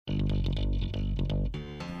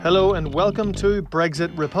Hello and welcome to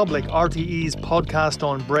Brexit Republic, RTE's podcast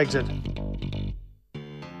on Brexit.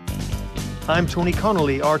 I'm Tony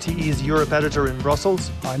Connolly, RTE's Europe editor in Brussels.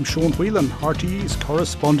 I'm Sean Whelan, RTE's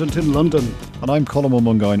correspondent in London. And I'm Colm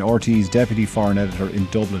O'Mungoyne, RTE's deputy foreign editor in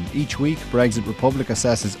Dublin. Each week, Brexit Republic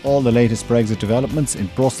assesses all the latest Brexit developments in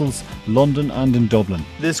Brussels, London and in Dublin.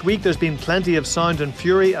 This week there's been plenty of sound and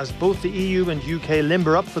fury as both the EU and UK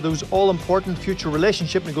limber up for those all-important future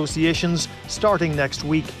relationship negotiations starting next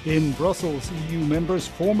week. In Brussels, EU members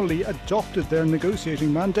formally adopted their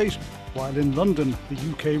negotiating mandate, while in London,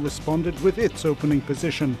 the UK responded with its opening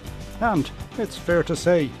position. And, it's fair to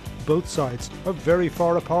say, both sides are very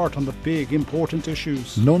far apart on the big, important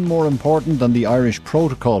issues. None more important than the Irish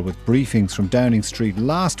protocol, with briefings from Downing Street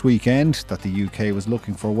last weekend that the UK was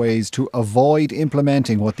looking for ways to avoid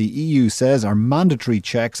implementing what the EU says are mandatory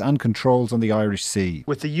checks and controls on the Irish Sea.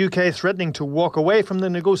 With the UK threatening to walk away from the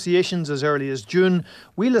negotiations as early as June,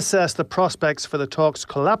 we'll assess the prospects for the talks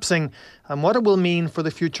collapsing and what it will mean for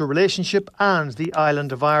the future relationship and the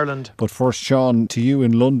island of Ireland. But first, Sean, to you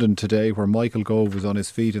in London today, where Michael Gove was on his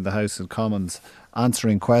feet in the House of Commons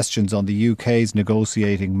answering questions on the UK's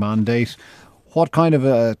negotiating mandate. What kind of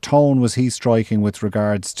a tone was he striking with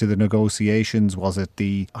regards to the negotiations? Was it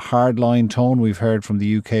the hardline tone we've heard from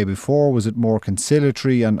the UK before? Was it more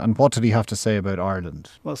conciliatory? And what did he have to say about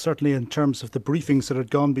Ireland? Well, certainly in terms of the briefings that had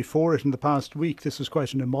gone before it in the past week, this was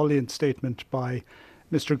quite an emollient statement by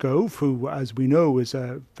Mr. Gove, who, as we know, is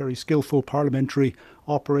a very skillful parliamentary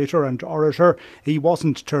operator and orator. He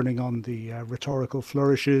wasn't turning on the rhetorical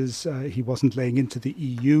flourishes. He wasn't laying into the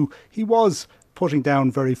EU. He was putting down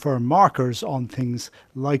very firm markers on things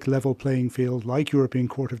like level playing field, like European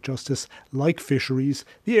Court of Justice, like fisheries,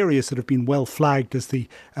 the areas that have been well flagged as the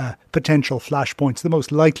potential flashpoints, the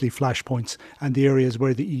most likely flashpoints, and the areas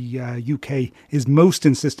where the UK is most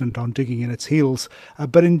insistent on digging in its heels.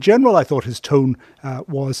 But in general, I thought his tone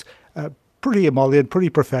was pretty emollient, pretty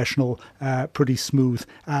professional, pretty smooth.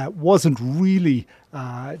 Wasn't really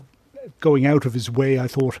going out of his way, I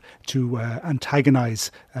thought, to antagonise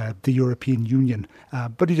the European Union.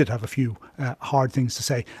 But he did have a few hard things to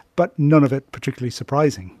say, but none of it particularly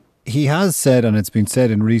surprising. He has said, and it's been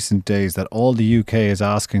said in recent days, that all the UK is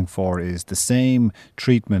asking for is the same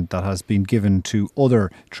treatment that has been given to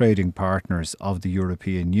other trading partners of the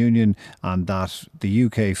European Union, and that the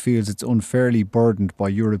UK feels it's unfairly burdened by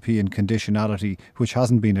European conditionality, which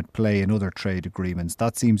hasn't been at play in other trade agreements.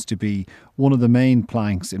 That seems to be one of the main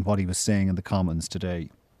planks in what he was saying in the Commons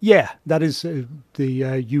today. Yeah, that is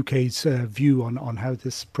the UK's view on how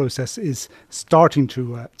this process is starting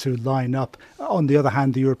to line up. On the other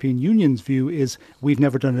hand, the European Union's view is we've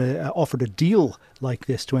never offered a deal like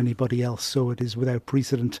this to anybody else, so it is without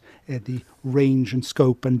precedent the range and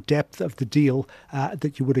scope and depth of the deal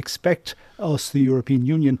that you would expect us, the European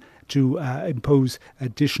Union, to impose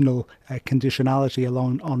additional conditionality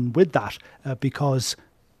along on with that, because,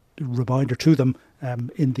 reminder to them,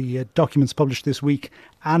 in the documents published this week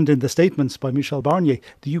and in the statements by Michel Barnier,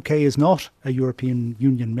 the UK is not a European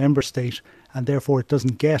Union member state, and therefore it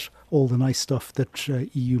doesn't get all the nice stuff that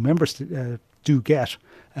EU members do get.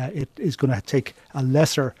 It is going to take a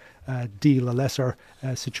lesser deal, a lesser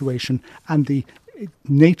situation, and the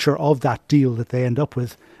nature of that deal that they end up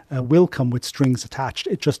with will come with strings attached.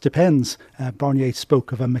 It just depends. Barnier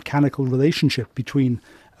spoke of a mechanical relationship between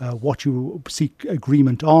what you seek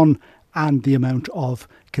agreement on and the amount of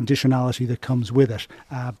conditionality that comes with it.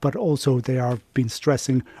 But also they are been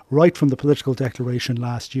stressing right from the political declaration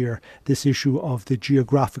last year this issue of the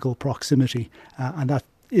geographical proximity, and that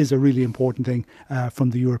is a really important thing from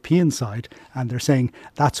the European side, and they're saying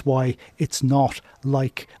that's why it's not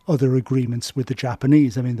like other agreements with the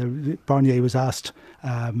Japanese. I mean, Barnier was asked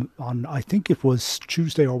on, I think it was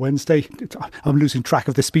Tuesday or Wednesday, I'm losing track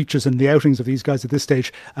of the speeches and the outings of these guys at this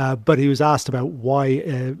stage, but he was asked about why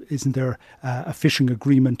isn't there a fishing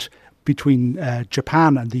agreement between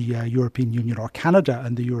Japan and the European Union, or Canada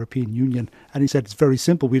and the European Union. And he said it's very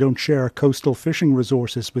simple. We don't share coastal fishing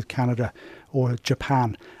resources with Canada or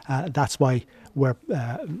Japan. That's why we're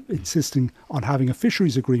insisting on having a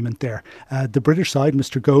fisheries agreement there. The British side,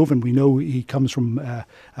 Mr. Gove, and we know he comes from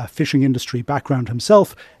a fishing industry background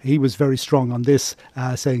himself, he was very strong on this,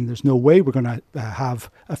 saying there's no way we're going to have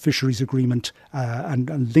a fisheries agreement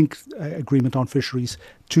and link agreement on fisheries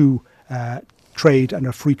to trade and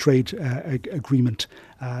a free trade agreement.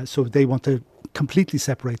 So they want to completely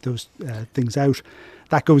separate those things out.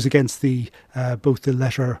 That goes against the both the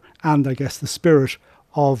letter and, I guess, the spirit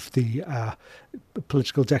of the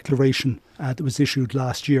political declaration that was issued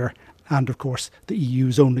last year, and of course the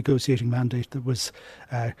EU's own negotiating mandate that was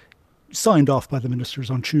signed off by the ministers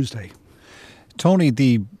on Tuesday. Tony,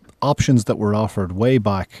 the options that were offered way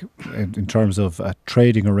back in terms of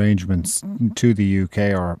trading arrangements to the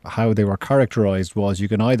UK, or how they were characterised, was you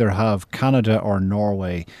can either have Canada or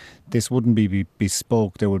Norway. This wouldn't be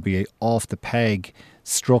bespoke. There would be off-the-peg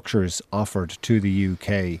structures offered to the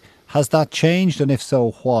UK. Has that changed, and if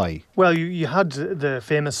so, why? Well, you had the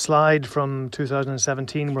famous slide from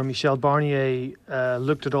 2017 where Michel Barnier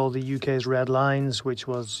looked at all the UK's red lines, which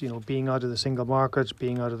was, being out of the single market,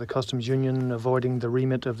 being out of the customs union, avoiding the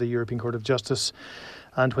remit of the European Court of Justice.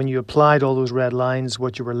 And when you applied all those red lines,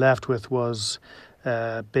 what you were left with was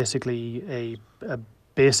basically a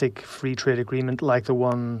basic free trade agreement like the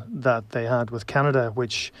one that they had with Canada,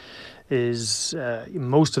 which is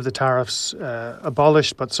most of the tariffs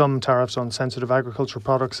abolished, but some tariffs on sensitive agricultural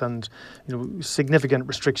products, and significant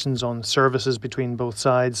restrictions on services between both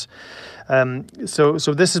sides. So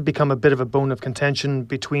this has become a bit of a bone of contention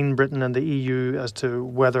between Britain and the EU as to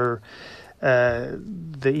whether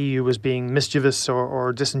the EU was being mischievous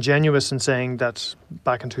or disingenuous in saying that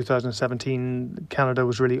back in 2017 Canada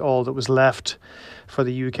was really all that was left for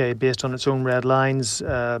the UK based on its own red lines.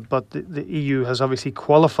 But the EU has obviously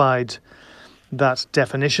qualified that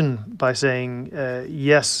definition by saying,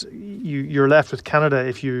 yes, you're left with Canada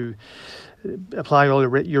if you apply all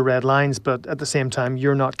your red lines, but at the same time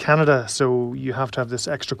you're not Canada, so you have to have this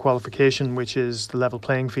extra qualification, which is the level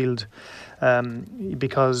playing field,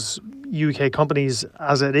 because UK companies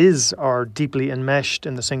as it is are deeply enmeshed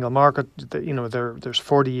in the single market. There's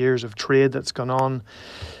 40 years of trade that's gone on.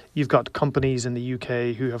 You've got companies in the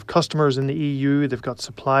UK who have customers in the EU. They've got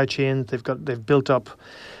supply chains. They've built up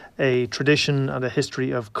a tradition and a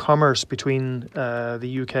history of commerce between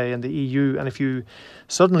the UK and the EU. And if you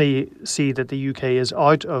suddenly see that the UK is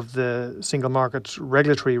out of the single market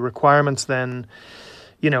regulatory requirements, then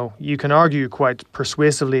you can argue quite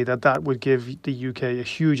persuasively that would give the UK a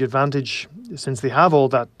huge advantage, since they have all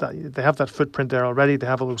that they have that footprint there already. They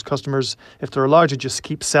have all those customers. If they're allowed to just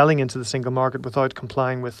keep selling into the single market without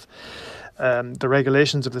complying with the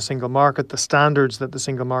regulations of the single market, the standards that the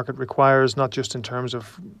single market requires, not just in terms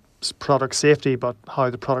of product safety, but how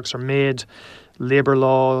the products are made, labour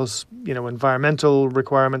laws, environmental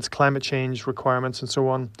requirements, climate change requirements, and so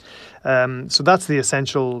on. So that's the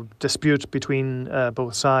essential dispute between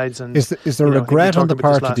both sides. And is there regret on the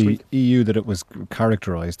part of the EU that it was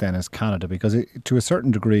characterised then as Canada? Because to a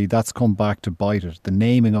certain degree, that's come back to bite it. The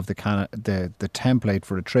naming of the template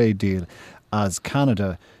for a trade deal as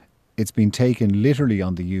Canada, it's been taken literally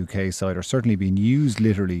on the UK side, or certainly been used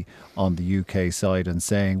literally on the UK side, and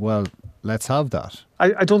saying, well, let's have that.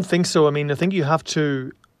 I don't think so. I think you have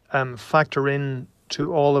to factor in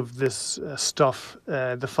to all of this stuff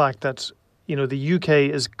the fact that the UK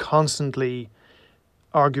is constantly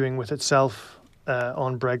arguing with itself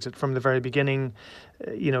on Brexit from the very beginning.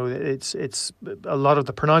 It's a lot of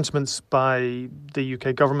the pronouncements by the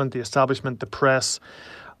UK government, the establishment, the press,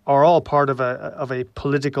 are all part of a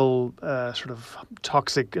political sort of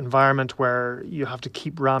toxic environment where you have to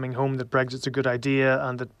keep ramming home that Brexit's a good idea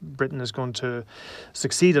and that Britain is going to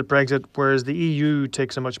succeed at Brexit, whereas the EU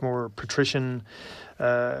takes a much more patrician,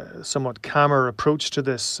 somewhat calmer approach to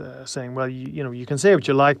this, saying, well, you can say what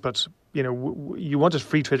you like, but you want a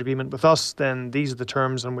free trade agreement with us, then these are the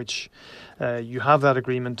terms on which you have that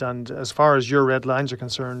agreement. And as far as your red lines are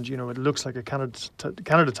concerned, it looks like a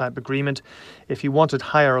Canada type agreement. If you wanted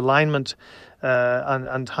higher alignment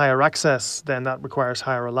and higher access, then that requires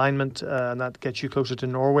higher alignment, and that gets you closer to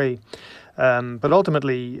Norway. But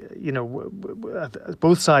ultimately,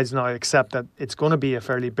 both sides now accept that it's going to be a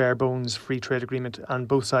fairly bare bones free trade agreement, and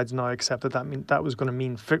both sides now accept that was going to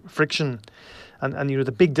mean friction. And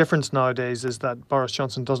the big difference nowadays is that Boris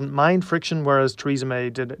Johnson doesn't mind friction, whereas Theresa May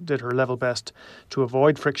did her level best to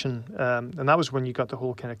avoid friction. And that was when you got the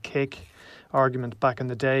whole kind of cake argument back in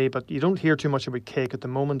the day. But you don't hear too much about cake at the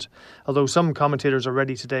moment, although some commentators are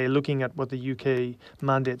ready today, looking at what the UK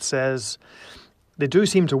mandate says, they do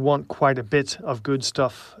seem to want quite a bit of good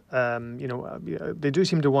stuff. They do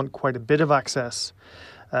seem to want quite a bit of access.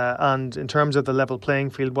 And in terms of the level playing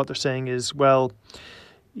field, what they're saying is, well,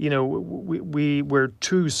 we're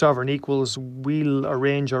two sovereign equals. We'll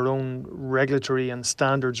arrange our own regulatory and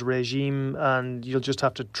standards regime, and you'll just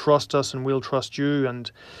have to trust us, and we'll trust you. And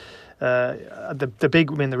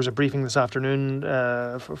there was a briefing this afternoon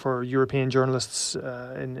for European journalists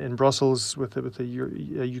in Brussels with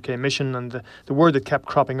the UK mission, and the word that kept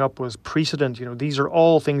cropping up was precedent. These are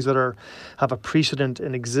all things that have a precedent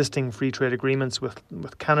in existing free trade agreements with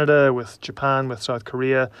Canada, with Japan, with South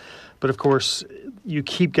Korea. But of course, you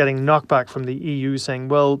keep getting knockback from the EU saying,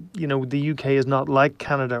 well, the UK is not like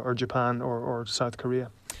Canada or Japan or South Korea.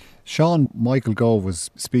 Sean Michael Gove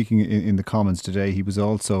was speaking in the Commons today. He was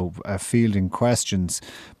also fielding questions.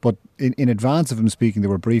 But in advance of him speaking,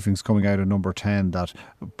 there were briefings coming out of Number 10 that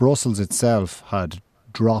Brussels itself had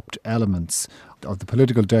dropped elements of the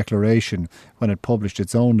political declaration when it published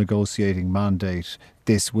its own negotiating mandate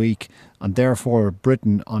this week. And therefore,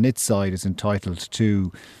 Britain on its side is entitled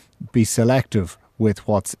to be selective with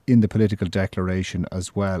what's in the political declaration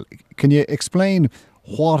as well. Can you explain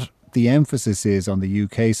what the emphasis is on the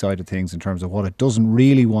UK side of things in terms of what it doesn't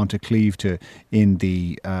really want to cleave to in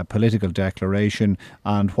the political declaration,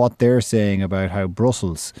 and what they're saying about how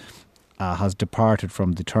Brussels has departed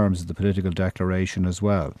from the terms of the political declaration as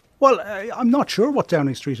well? Well, I'm not sure what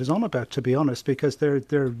Downing Street is on about, to be honest, because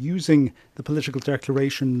they're using the political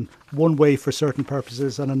declaration one way for certain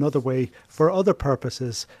purposes and another way for other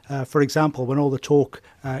purposes. For example, when all the talk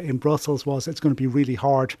in Brussels was it's going to be really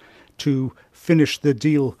hard to finish the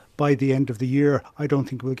deal by the end of the year. I don't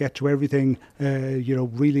think we'll get to everything.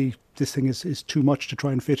 Really, this thing is too much to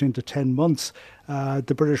try and fit into 10 months.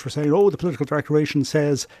 The British were saying, the political declaration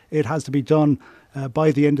says it has to be done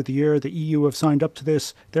by the end of the year. The EU have signed up to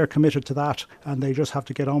this. They're committed to that, and they just have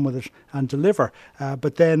to get on with it and deliver.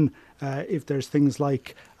 But then if there's things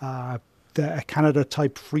like the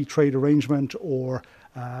Canada-type free trade arrangement, or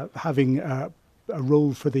having a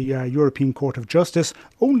role for the European Court of Justice,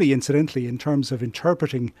 only incidentally in terms of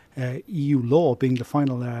interpreting EU law, being the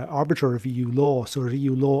final arbiter of EU law, so that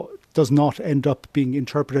EU law does not end up being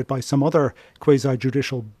interpreted by some other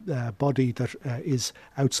quasi-judicial body that is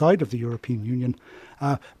outside of the European Union.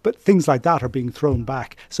 But things like that are being thrown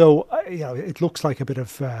back. So, it looks like a bit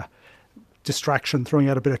of distraction, throwing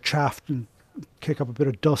out a bit of chaff and kick up a bit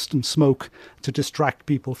of dust and smoke to distract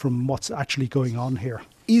people from what's actually going on here.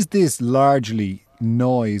 Is this largely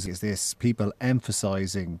noise? Is this people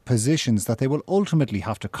emphasising positions that they will ultimately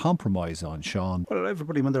have to compromise on, Sean? Well,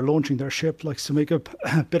 everybody, when they're launching their ship, likes to make a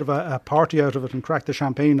bit of a party out of it and crack the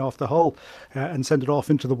champagne off the hull and send it off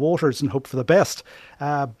into the waters and hope for the best.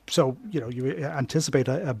 So, you anticipate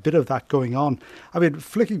a bit of that going on. I mean,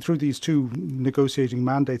 flicking through these two negotiating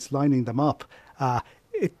mandates, lining them up,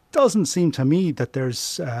 it doesn't seem to me that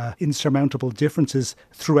there's insurmountable differences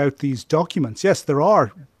throughout these documents. Yes, there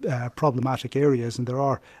are problematic areas and there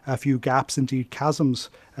are a few gaps, indeed chasms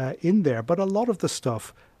in there, but a lot of the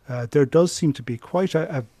stuff, there does seem to be quite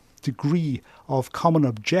a degree of common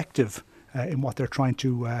objective in what they're trying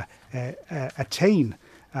to attain.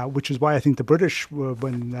 Which is why I think the British,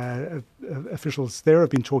 when officials there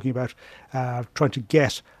have been talking about trying to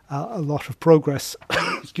get a lot of progress,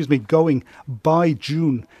 going by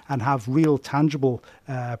June and have real tangible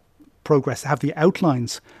progress, have the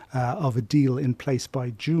outlines of a deal in place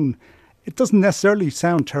by June. It doesn't necessarily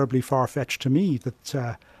sound terribly far-fetched to me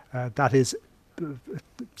that that is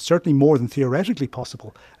certainly more than theoretically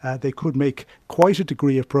possible. They could make quite a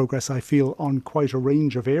degree of progress, I feel, on quite a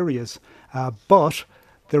range of areas, but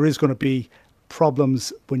there is going to be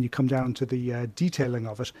problems when you come down to the detailing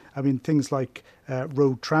of it. I mean, things like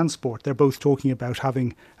road transport, they're both talking about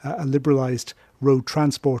having a liberalised road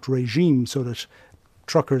transport regime so that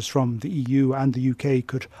truckers from the EU and the UK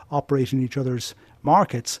could operate in each other's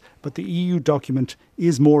markets. But the EU document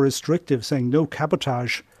is more restrictive, saying no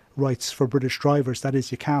cabotage rights for British drivers. That is,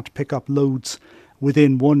 you can't pick up loads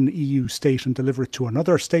within one EU state and deliver it to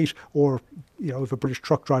another state, or if a British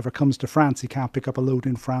truck driver comes to France, he can't pick up a load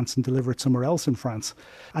in France and deliver it somewhere else in France.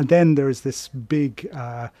 And then there's this big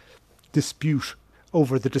dispute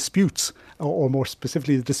over the disputes, or more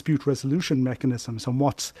specifically the dispute resolution mechanisms, and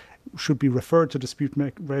what should be referred to dispute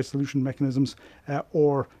resolution mechanisms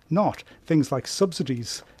or not. Things like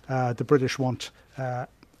subsidies, the British want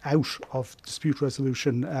out of dispute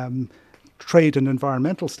resolution, trade and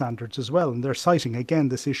environmental standards as well. And they're citing, again,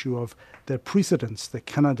 this issue of the precedents, the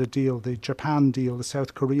Canada deal, the Japan deal, the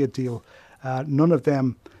South Korea deal. None of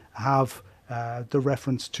them have the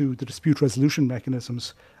reference to the dispute resolution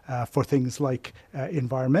mechanisms for things like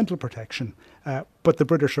environmental protection. But the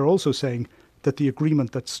British are also saying that the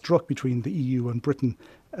agreement that's struck between the EU and Britain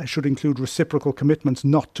should include reciprocal commitments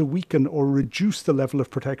not to weaken or reduce the level of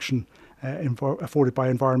protection afforded by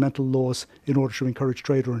environmental laws in order to encourage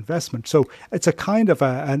trade or investment. So it's a kind of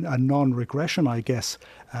a non-regression, I guess,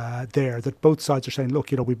 there, that both sides are saying,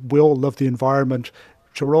 look, we all love the environment,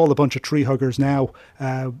 so we're all a bunch of tree huggers now.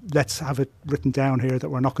 Let's have it written down here that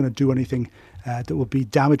we're not going to do anything that will be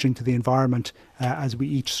damaging to the environment as we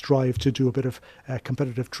each strive to do a bit of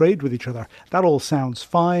competitive trade with each other. That all sounds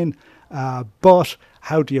fine. But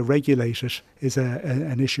how do you regulate it is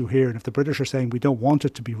an issue here. And if the British are saying we don't want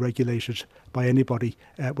it to be regulated by anybody,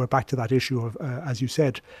 we're back to that issue of, as you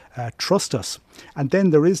said, trust us. And then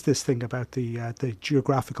there is this thing about the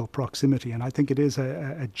geographical proximity, and I think it is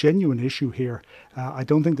a genuine issue here. I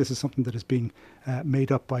don't think this is something that is being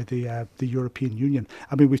made up by the European Union.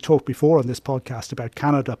 I mean, we've talked before on this podcast about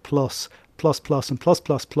Canada plus and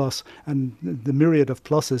plus, and the myriad of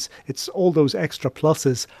pluses. It's all those extra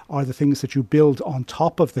pluses are the things that you build on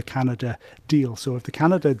top of the Canada deal. So if the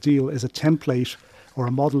Canada deal is a template or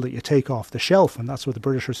a model that you take off the shelf, and that's what the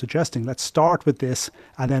British are suggesting, let's start with this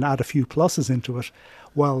and then add a few pluses into it.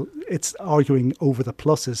 Well, it's arguing over the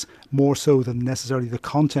pluses more so than necessarily the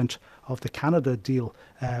content of the Canada deal,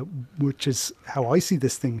 which is how I see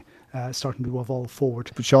this thing starting to evolve forward.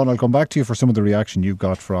 But Sean, I'll come back to you for some of the reaction you've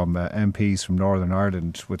got from MPs from Northern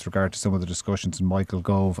Ireland with regard to some of the discussions in Michael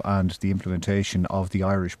Gove and the implementation of the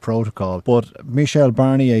Irish Protocol. But Michel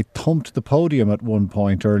Barnier thumped the podium at one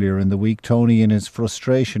point earlier in the week, Tony, in his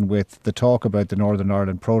frustration with the talk about the Northern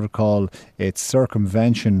Ireland Protocol, its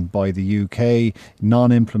circumvention by the UK,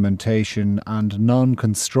 non-implementation and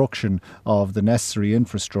non-construction of the necessary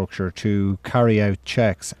infrastructure to carry out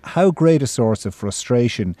checks. How great a source of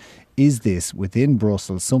frustration is this within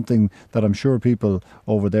Brussels, something that I'm sure people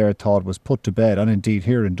over there thought was put to bed, and indeed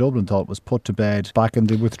here in Dublin thought was put to bed back in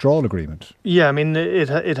the withdrawal agreement? Yeah, I mean,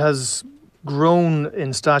 it has grown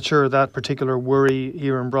in stature, that particular worry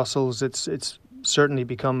here in Brussels. It's certainly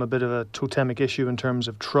become a bit of a totemic issue in terms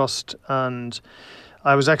of trust, and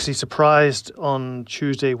I was actually surprised on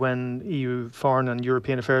Tuesday when EU foreign and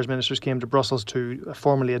European affairs ministers came to Brussels to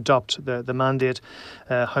formally adopt the mandate,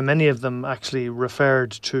 how many of them actually referred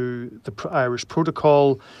to the Irish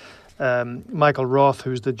Protocol. Michael Roth,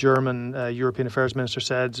 who's the German European affairs minister,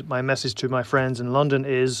 said, "My message to my friends in London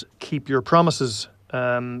is keep your promises."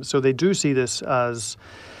 So they do see this as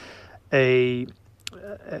a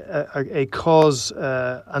cause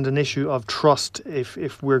and an issue of trust.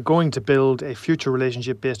 If we're going to build a future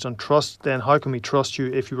relationship based on trust, then how can we trust you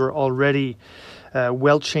if you are already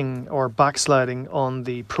welching or backsliding on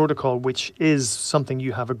the protocol, which is something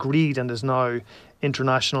you have agreed and is now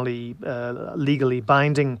internationally legally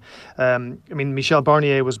binding? I mean, Michel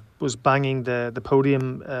Barnier was banging the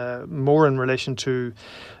podium more in relation to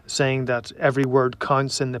saying that every word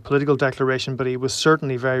counts in the political declaration, but he was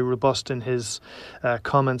certainly very robust in his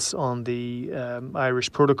comments on the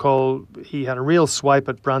Irish Protocol. He had a real swipe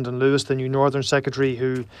at Brandon Lewis, the new Northern Secretary,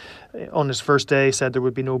 who on his first day said there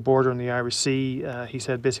would be no border in the Irish Sea. He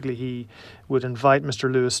said basically he would invite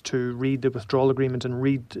Mr. Lewis to read the withdrawal agreement and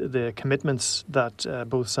read the commitments that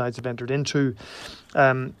both sides have entered into.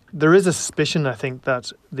 There is a suspicion, I think,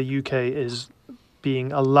 that the UK is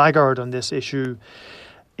being a laggard on this issue,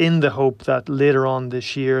 in the hope that later on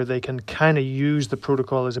this year they can kind of use the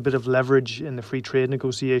protocol as a bit of leverage in the free trade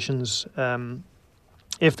negotiations.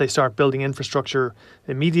 If they start building infrastructure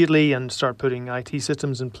immediately and start putting IT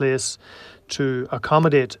systems in place to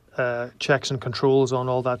accommodate checks and controls on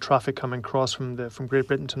all that traffic coming across from Great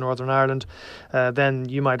Britain to Northern Ireland, then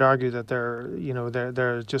you might argue that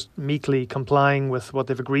they're just meekly complying with what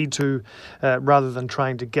they've agreed to, rather than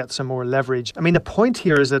trying to get some more leverage. I mean, the point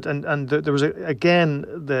here is that, and there was again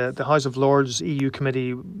the House of Lords EU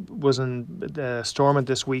committee was in Stormont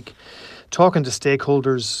this week, talking to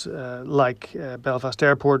stakeholders like Belfast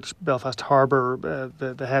Airport, Belfast Harbour,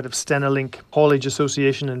 the head of Stenalink Haulage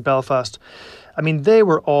Association in Belfast. I mean, they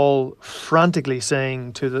were all frantically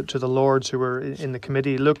saying to the Lords who were in the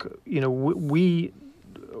committee, look, we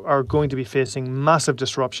are going to be facing massive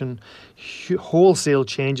disruption, wholesale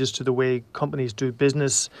changes to the way companies do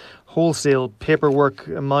business, wholesale paperwork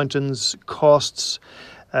mountains, costs,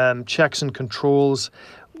 checks and controls.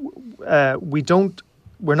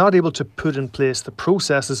 We're not able to put in place the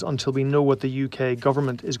processes until we know what the UK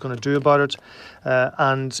government is going to do about it.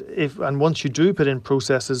 And once you do put in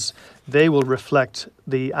processes, they will reflect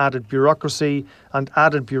the added bureaucracy, and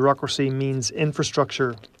added bureaucracy means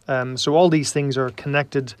infrastructure. So all these things are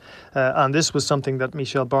connected, and this was something that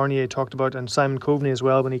Michel Barnier talked about, and Simon Coveney as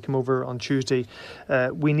well when he came over on Tuesday.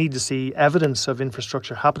 We need to see evidence of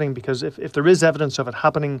infrastructure happening, because if there is evidence of it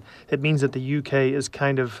happening, it means that the UK is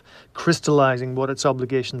kind of crystallising what its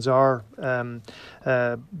obligations are.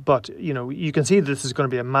 But you can see that this is going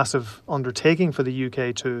to be a massive undertaking for the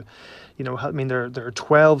UK to I mean, there are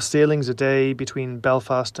 12 sailings a day between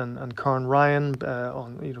Belfast and Carnryan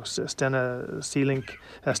on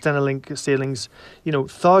Stena-Link sailings.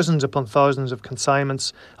 Thousands upon thousands of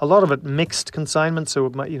consignments. A lot of it mixed consignments, so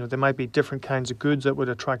there might be different kinds of goods that would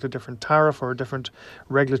attract a different tariff or a different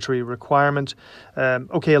regulatory requirement. A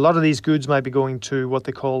lot of these goods might be going to what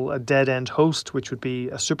they call a dead-end host, which would be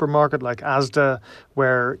a supermarket like Asda,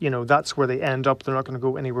 where that's where they end up. They're not going to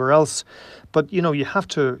go anywhere else. But you have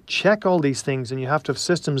to check all these things, and you have to have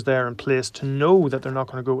systems there in place to know that they're not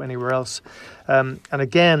going to go anywhere else. And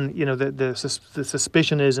again, the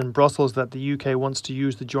suspicion is in Brussels that the UK wants to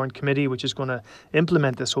use the Joint Committee, which is going to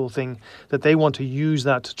implement this whole thing, that they want to use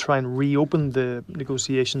that to try and reopen the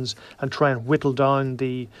negotiations and try and whittle down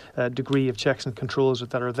the degree of checks and controls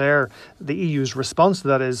that are there. The EU's response to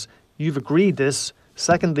that is, you've agreed this.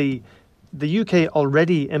 Secondly, the UK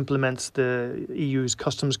already implements the EU's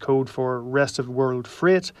customs code for rest of world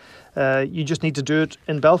freight. You just need to do it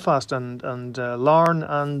in Belfast and Larne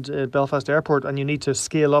and Belfast Airport, and you need to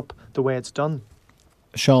scale up the way it's done.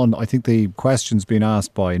 Sean, I think the questions being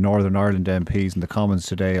asked by Northern Ireland MPs in the Commons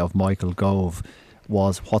today of Michael Gove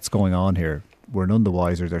was, what's going on here? We're none the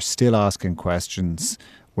wiser. They're still asking questions.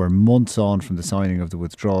 We're months on from the signing of the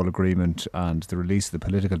withdrawal agreement and the release of the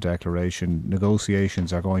political declaration.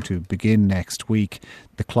 Negotiations are going to begin next week.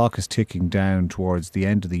 The clock is ticking down towards the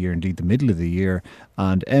end of the year, indeed the middle of the year,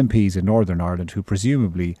 and MPs in Northern Ireland, who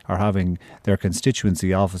presumably are having their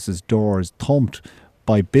constituency offices' doors thumped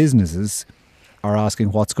by businesses, are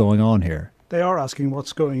asking what's going on here. They are asking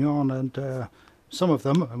what's going on, and some of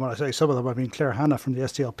them, and when I say some of them, I mean Claire Hanna from the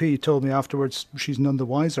SDLP told me afterwards she's none the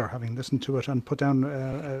wiser, having listened to it, and put down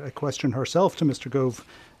a question herself to Mr Gove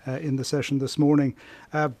in the session this morning.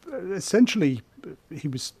 Essentially, he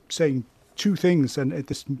was saying two things, and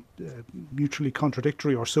this mutually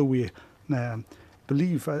contradictory, or so we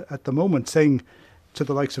believe at the moment, saying to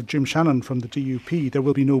the likes of Jim Shannon from the DUP, there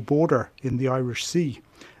will be no border in the Irish Sea,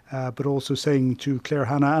 but also saying to Claire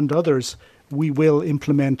Hanna and others, we will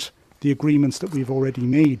implement the agreements that we've already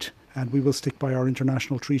made, and we will stick by our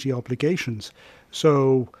international treaty obligations.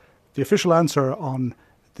 So the official answer on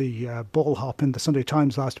the ball hop in the Sunday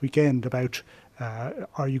Times last weekend about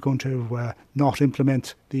are you going to not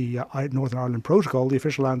implement the Northern Ireland Protocol, the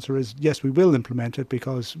official answer is yes, we will implement it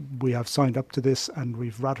because we have signed up to this and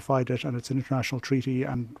we've ratified it, and it's an international treaty,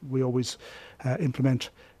 and we always implement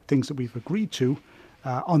things that we've agreed to.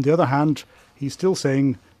 On the other hand, he's still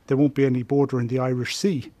saying there won't be any border in the Irish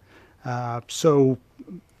Sea. So,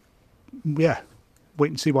 wait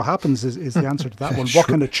and see what happens is the answer to that one. What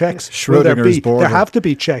kind of checks will there be? Border. There have to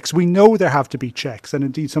be checks. We know there have to be checks. And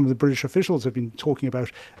indeed, some of the British officials have been talking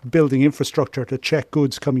about building infrastructure to check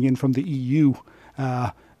goods coming in from the EU,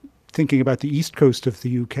 thinking about the east coast of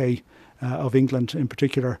the UK, of England in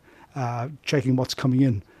particular, checking what's coming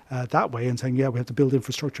in that way and saying, we have to build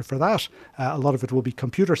infrastructure for that. A lot of it will be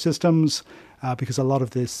computer systems because a lot of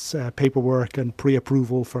this paperwork and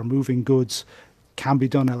pre-approval for moving goods can be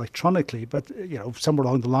done electronically. But, somewhere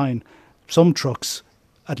along the line, some trucks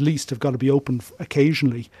at least have got to be opened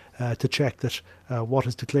occasionally to check that what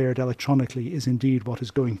is declared electronically is indeed what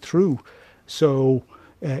is going through. So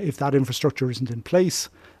if that infrastructure isn't in place,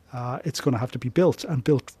 it's going to have to be built, and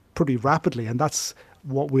built pretty rapidly. And that's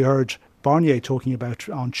what we heard Barnier talking about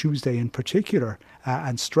on Tuesday in particular,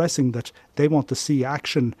 and stressing that they want to see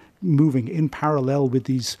action moving in parallel with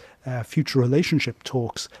these future relationship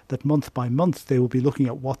talks, that month by month they will be looking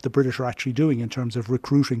at what the British are actually doing in terms of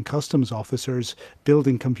recruiting customs officers,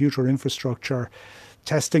 building computer infrastructure,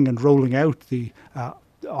 testing and rolling out the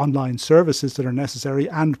online services that are necessary,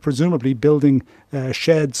 and presumably building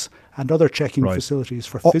sheds and other checking facilities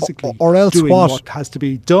for physically or else doing what has to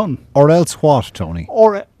be done. Or else what, Tony?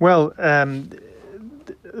 Well,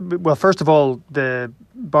 first of all, the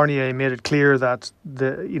Barnier made it clear that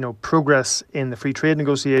the progress in the free trade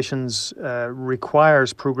negotiations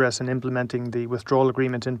requires progress in implementing the withdrawal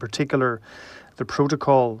agreement, in particular the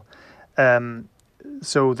protocol.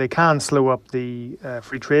 So they can slow up the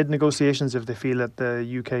free trade negotiations if they feel that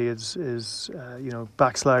the UK is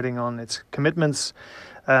backsliding on its commitments.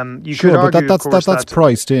 That's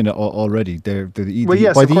priced in already. By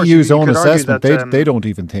the EU's own assessment, they don't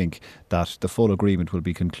even think that the full agreement will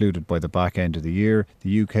be concluded by the back end of the year.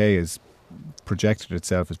 The UK has projected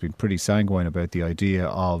itself as being pretty sanguine about the idea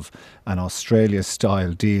of an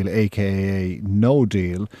Australia-style deal, aka no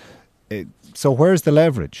deal. So where's the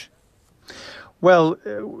leverage? Well,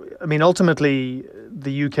 ultimately,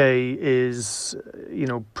 the UK is,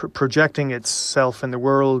 projecting itself in the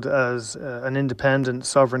world as an independent,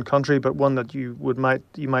 sovereign country, but one that you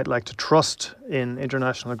might like to trust in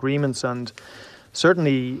international agreements. And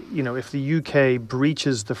certainly, if the UK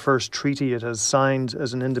breaches the first treaty it has signed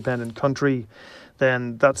as an independent country,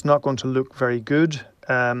 then that's not going to look very good.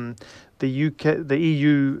 The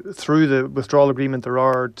EU, through the withdrawal agreement, there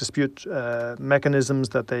are dispute mechanisms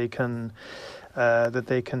that they can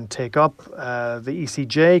take up. The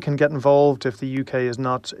ECJ can get involved if the UK is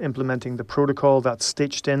not implementing the protocol that's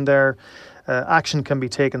stitched in there. Action can be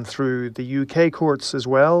taken through the UK courts as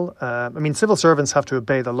well. Civil servants have to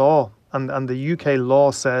obey the law, and the UK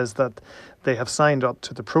law says that they have signed up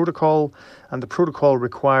to the protocol, and the protocol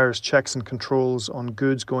requires checks and controls on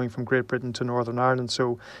goods going from Great Britain to Northern Ireland.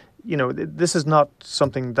 So, this is not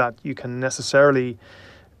something that you can necessarily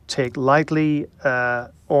take lightly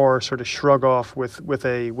or sort of shrug off with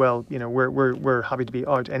a, well, we're happy to be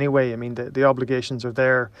out anyway. I mean, the obligations are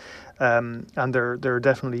there, and there are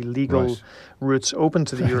definitely legal routes open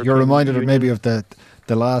to the European You're reminded Union. maybe of the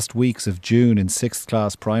last weeks of June in 6th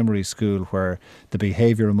class primary school, where the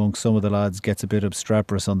behaviour among some of the lads gets a bit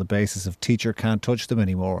obstreperous on the basis of teacher can't touch them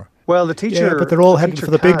anymore. Well, the teacher... Yeah, but they're all heading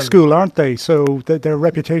for the big can. school, aren't they? So their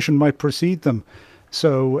reputation might precede them.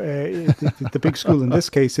 So the big school in this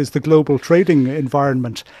case is the global trading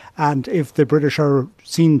environment. And if the British are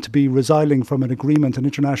seen to be resiling from an agreement, an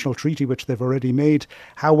international treaty, which they've already made,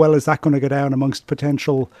 how well is that going to go down amongst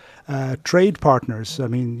potential trade partners? I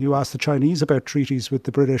mean, you ask the Chinese about treaties with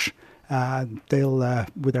the British, they'll,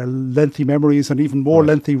 with their lengthy memories and even more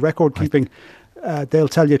lengthy record keeping, they'll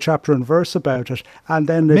tell you chapter and verse about it. And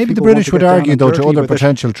then maybe the British would argue, though, to other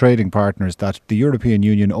potential trading partners that the European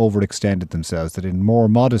Union overextended themselves, that in more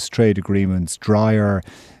modest trade agreements, drier,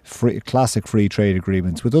 classic free trade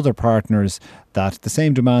agreements with other partners, that the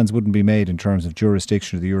same demands wouldn't be made in terms of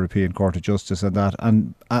jurisdiction of the European Court of Justice and that,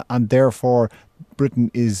 and therefore Britain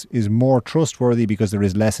is more trustworthy because there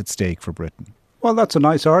is less at stake for Britain. Well, that's a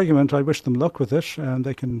nice argument. I wish them luck with it, and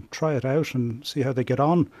they can try it out and see how they get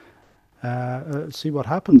on. See what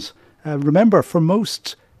happens. Remember, for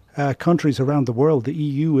most countries around the world, the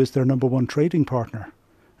EU is their number one trading partner.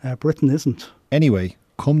 Britain isn't. Anyway,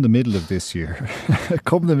 come the middle of this year,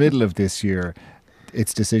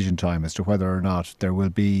 it's decision time as to whether or not there will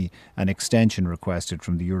be an extension requested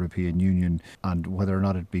from the European Union and whether or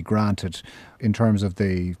not it be granted in terms of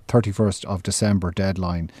the 31st of December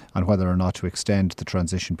deadline and whether or not to extend the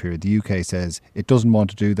transition period. The UK says it doesn't want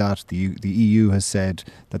to do that. The EU has said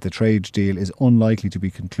that the trade deal is unlikely to be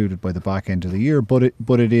concluded by the back end of the year, but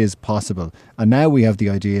it is possible. And now we have the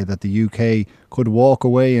idea that the UK could walk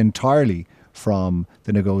away entirely from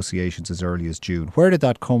the negotiations as early as June. Where did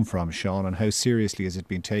that come from, Sean, and how seriously has it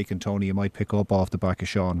been taken? Tony, you might pick up off the back of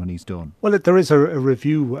Sean when he's done. Well, there is a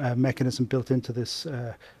review mechanism built into this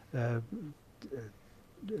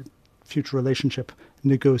future relationship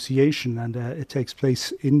negotiation, and it takes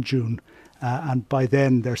place in June. And by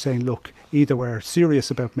then they're saying, look, either we're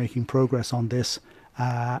serious about making progress on this,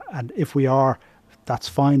 and if we are, that's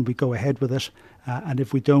fine, we go ahead with it. And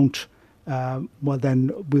if we don't, well,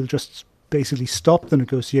 then we'll just basically stop the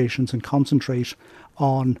negotiations and concentrate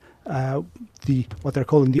on what they're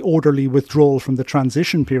calling the orderly withdrawal from the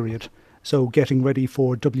transition period. So getting ready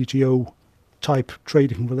for WTO type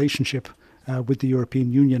trading relationship with the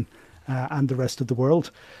European Union and the rest of the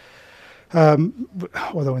world.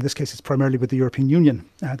 Although in this case it's primarily with the European Union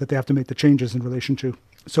that they have to make the changes in relation to.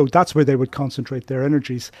 So that's where they would concentrate their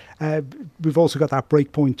energies. We've also got that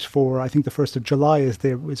breakpoint for, I think the 1st of July is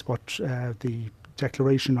what the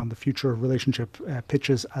declaration on the future relationship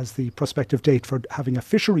pitches as the prospective date for having a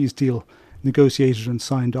fisheries deal negotiated and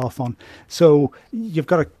signed off on. So you've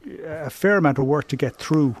got a fair amount of work to get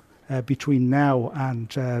through between now and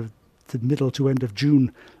the middle to end of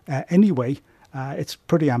June. Anyway, it's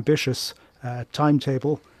pretty ambitious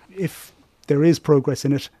timetable. If there is progress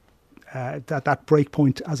in it, that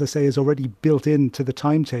breakpoint, as I say, is already built into the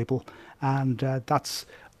timetable, and that's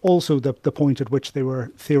also the point at which they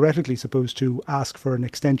were theoretically supposed to ask for an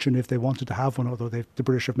extension if they wanted to have one, although the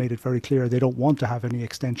British have made it very clear they don't want to have any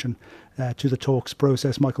extension to the talks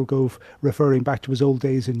process. Michael Gove, referring back to his old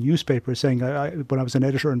days in newspapers, saying, when I was an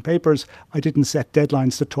editor in papers, I didn't set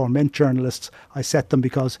deadlines to torment journalists. I set them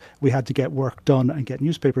because we had to get work done and get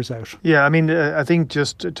newspapers out. Yeah, I mean, I think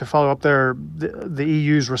just to follow up there, the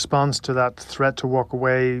EU's response to that threat to walk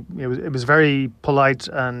away, it was very polite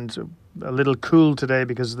and a little cool today,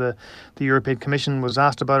 because the European Commission was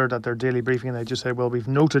asked about it at their daily briefing, and they just said, well, we've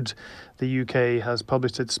noted the UK has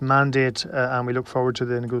published its mandate and we look forward to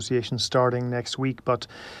the negotiations starting next week. But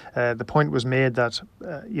the point was made that,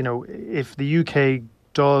 if the UK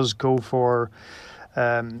does go for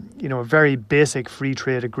a very basic free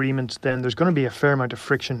trade agreement, then there's going to be a fair amount of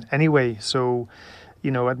friction anyway. So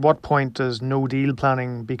at what point does no deal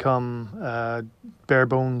planning become bare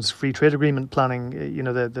bones free trade agreement planning?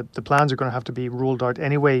 The plans are going to have to be rolled out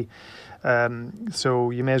anyway.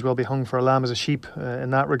 So you may as well be hung for a lamb as a sheep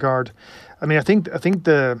in that regard. I mean, I think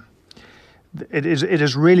it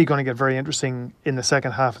is really going to get very interesting in the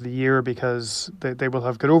second half of the year, because they will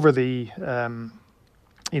have got over the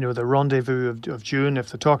the rendezvous of June. If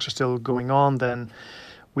the talks are still going on, then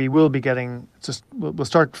we will be we'll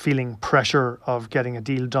start feeling pressure of getting a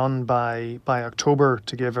deal done by October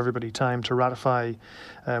to give everybody time to ratify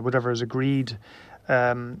whatever is agreed.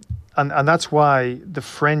 And that's why the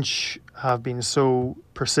French have been so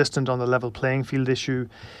persistent on the level playing field issue.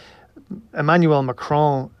 Emmanuel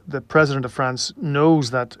Macron, the president of France,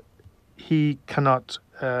 knows that he cannot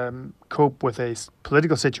cope with a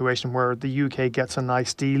political situation where the UK gets a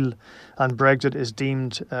nice deal and Brexit is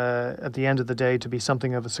deemed at the end of the day to be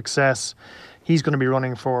something of a success. He's going to be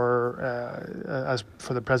running for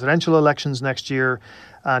the presidential elections next year,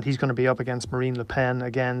 and he's going to be up against Marine Le Pen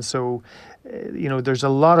again. So, there's a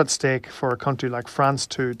lot at stake for a country like France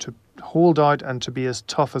to hold out and to be as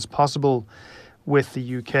tough as possible with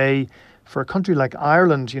the UK. For a country like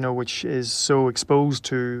Ireland, which is so exposed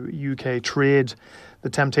to UK trade, the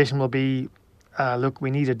temptation will be, look, we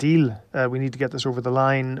need a deal. We need to get this over the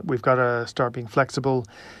line. We've got to start being flexible.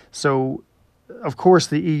 So, of course,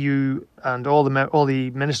 the EU and all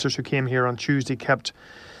the ministers who came here on Tuesday kept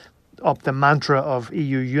up the mantra of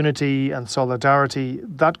EU unity and solidarity.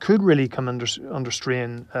 That could really come under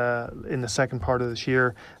strain in the second part of this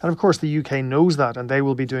year. And of course, the UK knows that, and they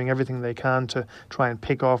will be doing everything they can to try and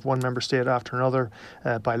pick off one member state after another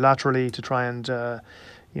bilaterally to try and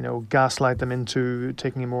gaslight them into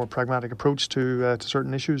taking a more pragmatic approach to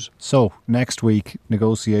certain issues. So next week,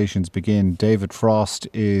 negotiations begin. David Frost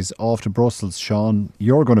is off to Brussels. Sean,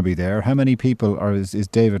 you're going to be there. How many people is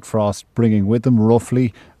David Frost bringing with him,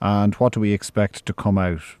 roughly? And what do we expect to come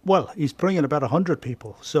out? Well, he's bringing about 100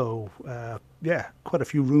 people. So, quite a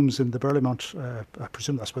few rooms in the Berlaymont. I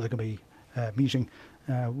presume that's where they're going to be meeting.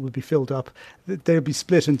 Will be filled up. They'll be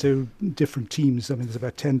split into different teams. I mean, there's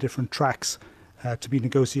about 10 different tracks to be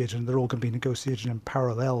negotiated, and they're all going to be negotiated in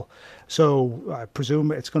parallel. So I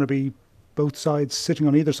presume it's going to be both sides sitting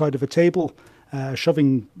on either side of a table,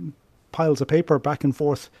 shoving piles of paper back and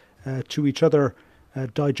forth to each other,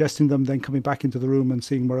 digesting them, then coming back into the room and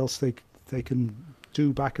seeing where else they can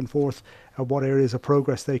do back and forth, what areas of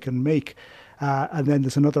progress they can make. And then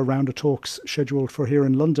there's another round of talks scheduled for here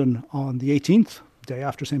in London on the 18th, day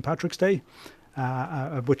after St. Patrick's Day,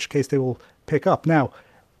 in which case they will pick up. Now,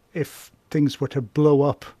 if things were to blow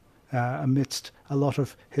up amidst a lot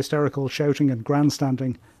of hysterical shouting and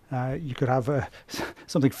grandstanding, you could have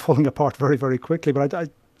something falling apart very, very quickly. But I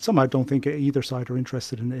somehow don't think either side are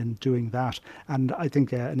interested in doing that. And I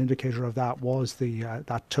think an indicator of that was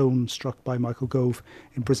that tone struck by Michael Gove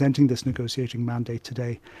in presenting this negotiating mandate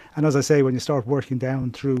today. And as I say, when you start working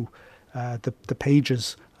down through the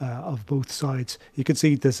pages of both sides, you can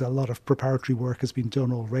see there's a lot of preparatory work has been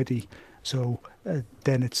done already. So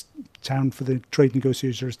then it's time for the trade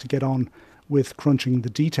negotiators to get on with crunching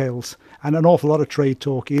the details. And an awful lot of trade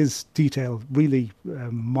talk is detail, really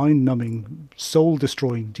mind-numbing,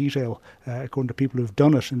 soul-destroying detail, according to people who've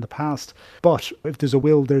done it in the past. But if there's a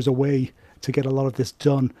will, there's a way to get a lot of this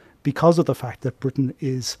done, because of the fact that Britain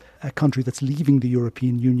is a country that's leaving the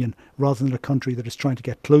European Union rather than a country that is trying to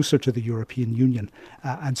get closer to the European Union.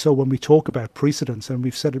 And so when we talk about precedents, and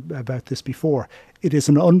we've said about this before, it is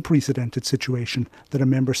an unprecedented situation that a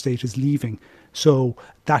member state is leaving. So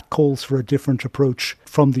that calls for a different approach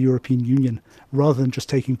from the European Union, rather than just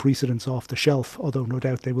taking precedents off the shelf, although no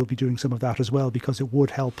doubt they will be doing some of that as well, because it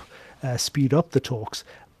would help speed up the talks.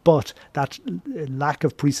 But that lack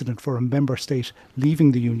of precedent for a member state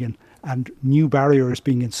leaving the Union and new barriers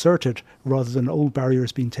being inserted rather than old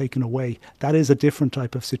barriers being taken away, that is a different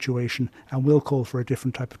type of situation and will call for a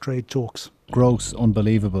different type of trade talks. Gross,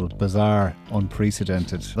 unbelievable, bizarre,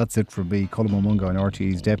 unprecedented. That's it from me, Colm Ó Mongáin,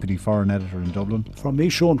 RTE's Deputy Foreign Editor in Dublin. From me,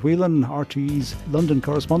 Sean Whelan, RTE's London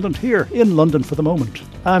correspondent, here in London for the moment.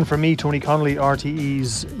 And from me, Tony Connolly,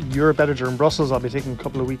 RTE's Europe Editor in Brussels. I'll be taking a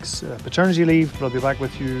couple of weeks paternity leave, but I'll be back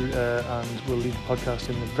with you and we'll leave the podcast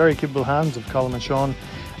in the very capable hands of Colm and Sean.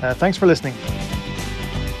 Thanks for listening.